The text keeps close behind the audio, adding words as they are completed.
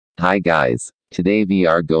Hi guys, today we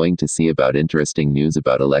are going to see about interesting news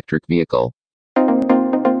about electric vehicle.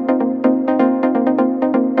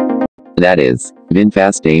 That is,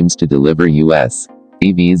 Vinfast aims to deliver US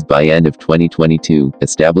EVs by end of 2022,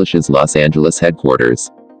 establishes Los Angeles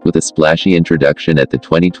headquarters. With a splashy introduction at the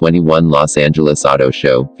 2021 Los Angeles Auto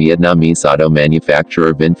Show, Vietnamese auto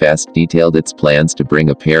manufacturer Vinfast detailed its plans to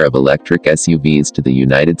bring a pair of electric SUVs to the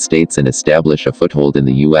United States and establish a foothold in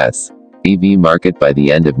the US EV market by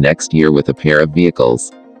the end of next year with a pair of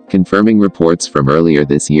vehicles. Confirming reports from earlier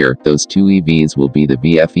this year, those two EVs will be the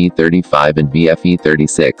VFE35 and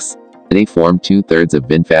VFE36. They form two-thirds of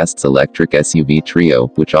Vinfast's electric SUV trio,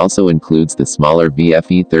 which also includes the smaller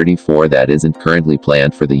VFE34 that isn't currently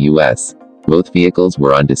planned for the US. Both vehicles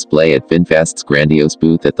were on display at Vinfast's grandiose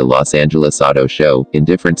booth at the Los Angeles Auto Show, in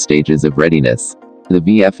different stages of readiness. The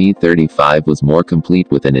VFE35 was more complete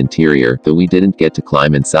with an interior, though we didn't get to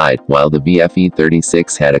climb inside, while the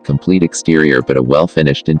VFE36 had a complete exterior but a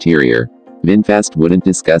well-finished interior. Vinfast wouldn't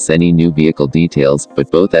discuss any new vehicle details, but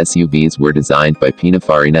both SUVs were designed by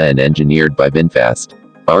Pininfarina and engineered by Vinfast.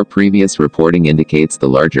 Our previous reporting indicates the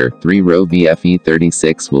larger, three-row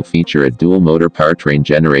VFE36 will feature a dual-motor powertrain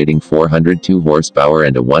generating 402 horsepower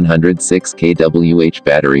and a 106 kWh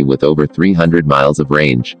battery with over 300 miles of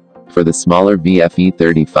range. For the smaller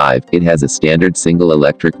VFE35, it has a standard single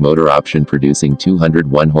electric motor option producing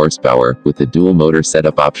 201 horsepower, with the dual-motor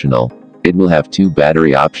setup optional. It will have two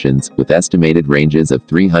battery options, with estimated ranges of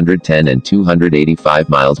 310 and 285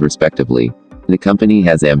 miles respectively. The company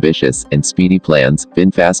has ambitious and speedy plans.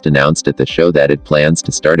 Vinfast announced at the show that it plans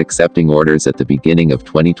to start accepting orders at the beginning of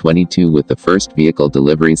 2022, with the first vehicle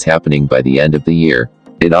deliveries happening by the end of the year.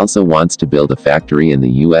 It also wants to build a factory in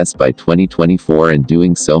the US by 2024, and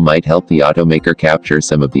doing so might help the automaker capture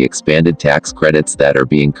some of the expanded tax credits that are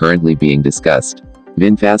currently being discussed.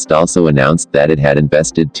 Vinfast also announced that it had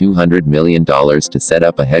invested $200 million to set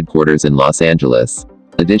up a headquarters in Los Angeles.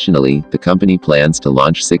 Additionally, the company plans to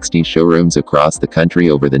launch 60 showrooms across the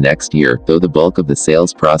country over the next year, though the bulk of the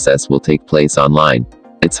sales process will take place online.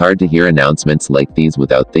 It's hard to hear announcements like these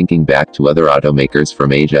without thinking back to other automakers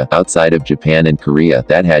from Asia, outside of Japan and Korea,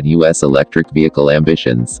 that had US electric vehicle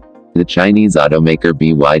ambitions. The Chinese automaker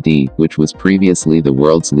BYD, which was previously the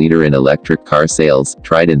world's leader in electric car sales,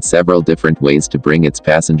 tried in several different ways to bring its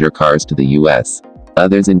passenger cars to the US.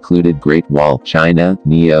 Others included Great Wall, China,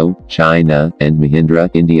 NIO, China, and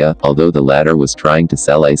Mahindra, India, although the latter was trying to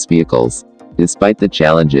sell ICE vehicles. Despite the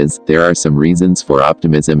challenges, there are some reasons for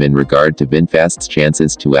optimism in regard to Vinfast's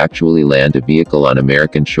chances to actually land a vehicle on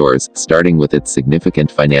American shores, starting with its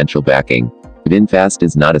significant financial backing. Vinfast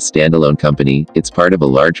is not a standalone company, it's part of a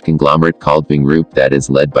large conglomerate called Vingroup that is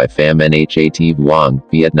led by Pham Nhat Vuong,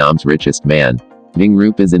 Vietnam's richest man.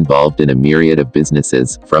 Vingroup is involved in a myriad of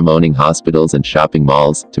businesses, from owning hospitals and shopping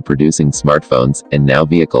malls, to producing smartphones, and now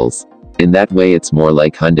vehicles. In that way, it's more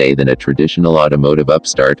like Hyundai than a traditional automotive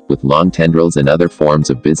upstart, with long tendrils and other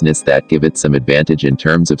forms of business that give it some advantage in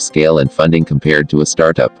terms of scale and funding compared to a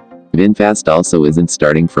startup. Vinfast also isn't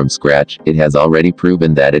starting from scratch. It has already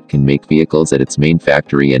proven that it can make vehicles at its main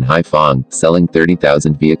factory in Haiphong, selling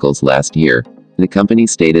 30,000 vehicles last year. The company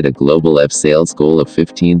stated a global EV sales goal of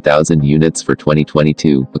 15,000 units for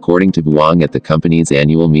 2022, according to Vuong at the company's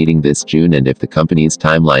annual meeting this June, and if the company's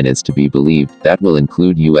timeline is to be believed, that will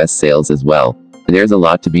include US sales as well. There's a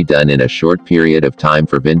lot to be done in a short period of time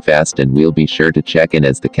for Vinfast, and we'll be sure to check in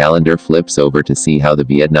as the calendar flips over to see how the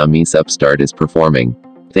Vietnamese upstart is performing.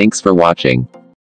 Thanks for watching.